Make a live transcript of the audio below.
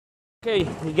Okay,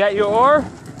 you got your oar?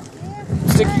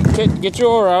 Get your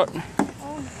oar out.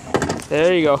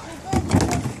 There you go.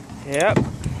 Yep. I'm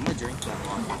gonna drink that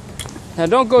water. Now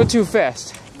don't go too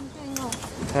fast.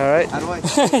 All right. How do I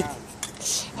take it out?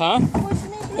 Huh?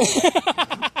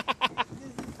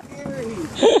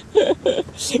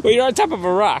 Well, you're on top of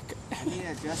a rock.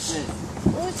 Yeah, just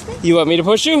this. You want me to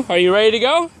push you? Are you ready to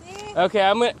go? Okay,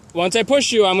 once I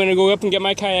push you, I'm gonna go up and get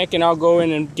my kayak and I'll go in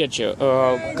and get you.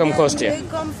 Or I'll come close to you.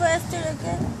 Come faster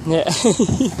again. Yeah.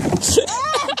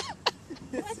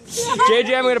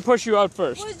 JJ, I'm gonna push you out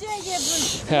first. Push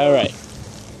JJ, push. All right.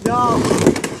 No.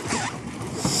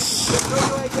 Where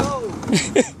do I go?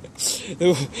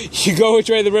 You go which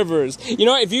way the river is. You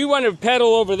know, if you want to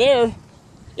paddle over there,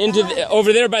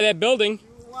 over there by that building.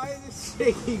 Why is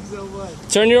it shaking so much?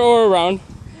 Turn your oar around.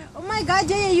 Oh my God,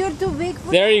 JJ, you're too big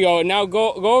for There you go. Now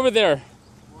go over there.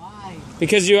 Why?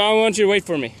 Because I want you to wait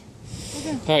for me.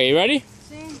 Okay, you ready?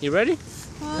 You ready?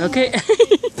 Okay.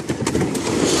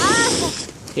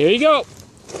 Here you go.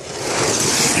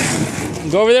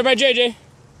 Go over there by JJ.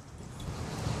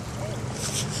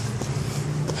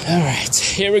 All right,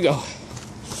 here we go.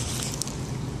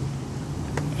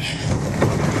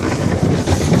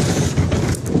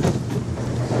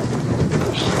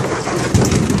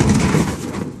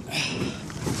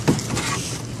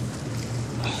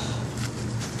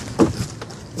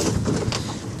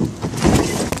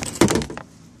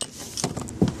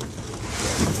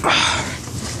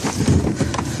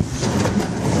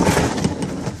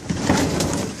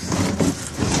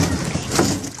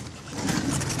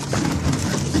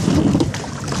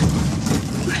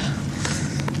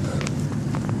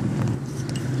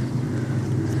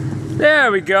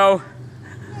 There we go.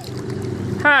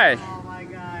 Hi. Oh my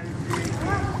God.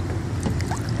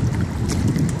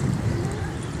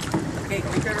 Okay,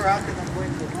 can you turn around because I'm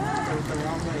going the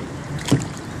wrong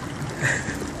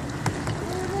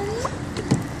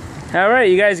way. All right,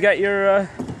 you guys got your,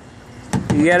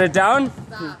 you got it down?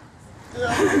 Stop.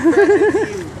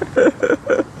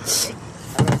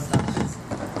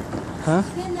 Huh?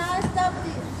 Cannot stop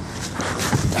it.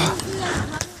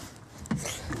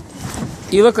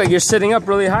 You look like you're sitting up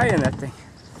really high in that thing.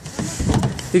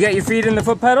 You got your feet in the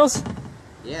foot pedals?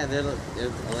 Yeah, they're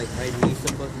like my knees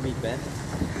supposed to be bent.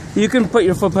 You can put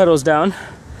your foot pedals down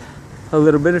a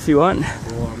little bit if you want.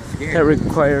 Well, I'm scared. That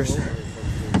requires.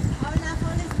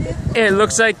 It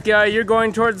looks like you're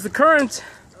going towards the current.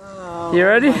 Oh, You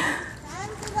ready?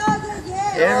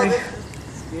 yeah.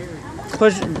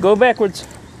 Push. Go backwards.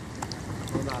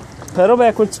 Pedal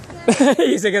backwards.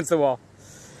 He's against the wall.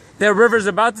 That river's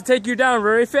about to take you down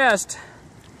very fast.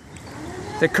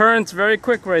 The current's very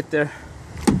quick right there.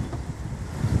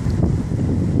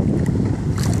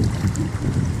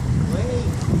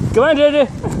 Come on, JJ.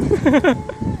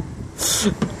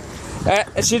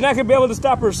 She's not gonna be able to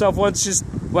stop herself once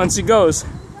she goes.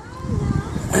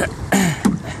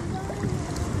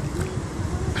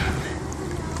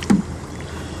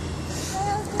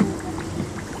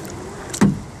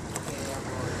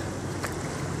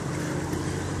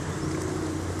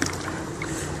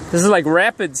 This is like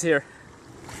rapids here.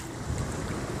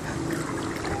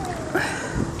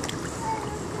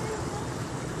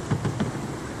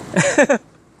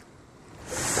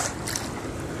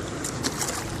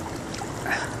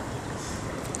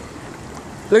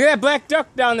 Look at that black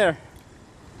duck down there.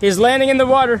 He's landing in the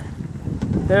water.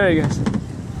 There he goes.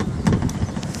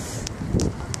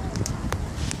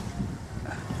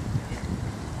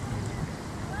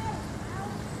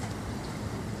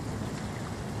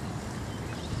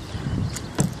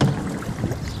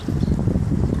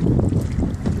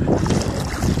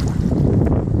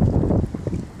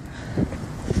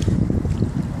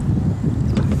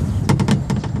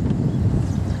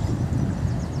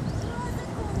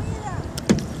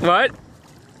 What?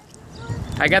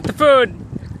 I got the food.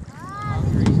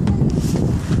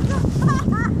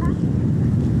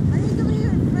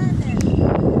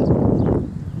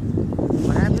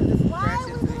 What happened if we crash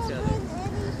into each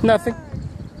other? Nothing.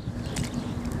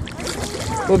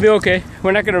 We'll be okay.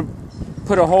 We're not gonna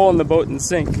put a hole in the boat and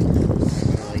sink.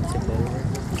 Like tip over?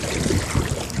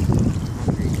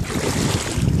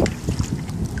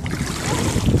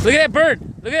 Look at that bird.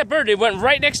 Look at that bird. It went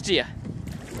right next to you.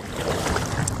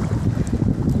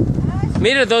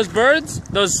 Mita, those birds,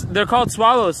 they're called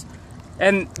swallows,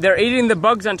 and they're eating the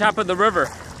bugs on top of the river.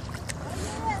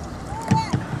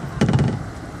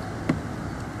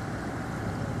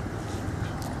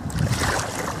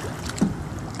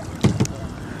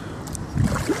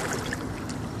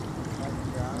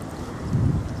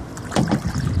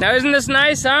 Now isn't this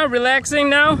nice, huh? Relaxing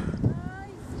now?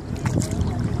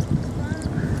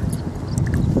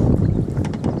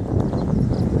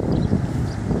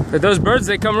 But those birds,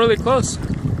 they come really close.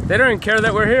 They don't even care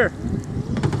that we're here.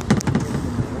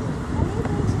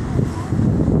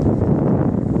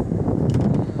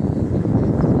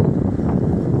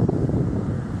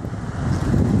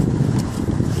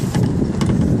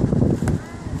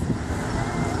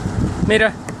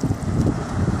 Mira.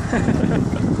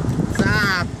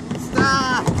 Stop!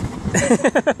 Stop!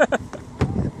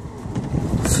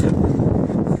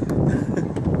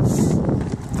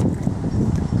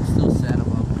 Still sad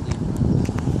about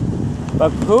Cleveland.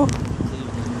 But who?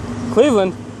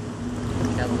 Cleveland.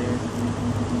 Cavaliers.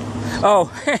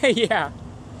 Oh, yeah.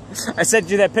 I sent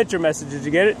you that picture message. Did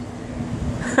you get it?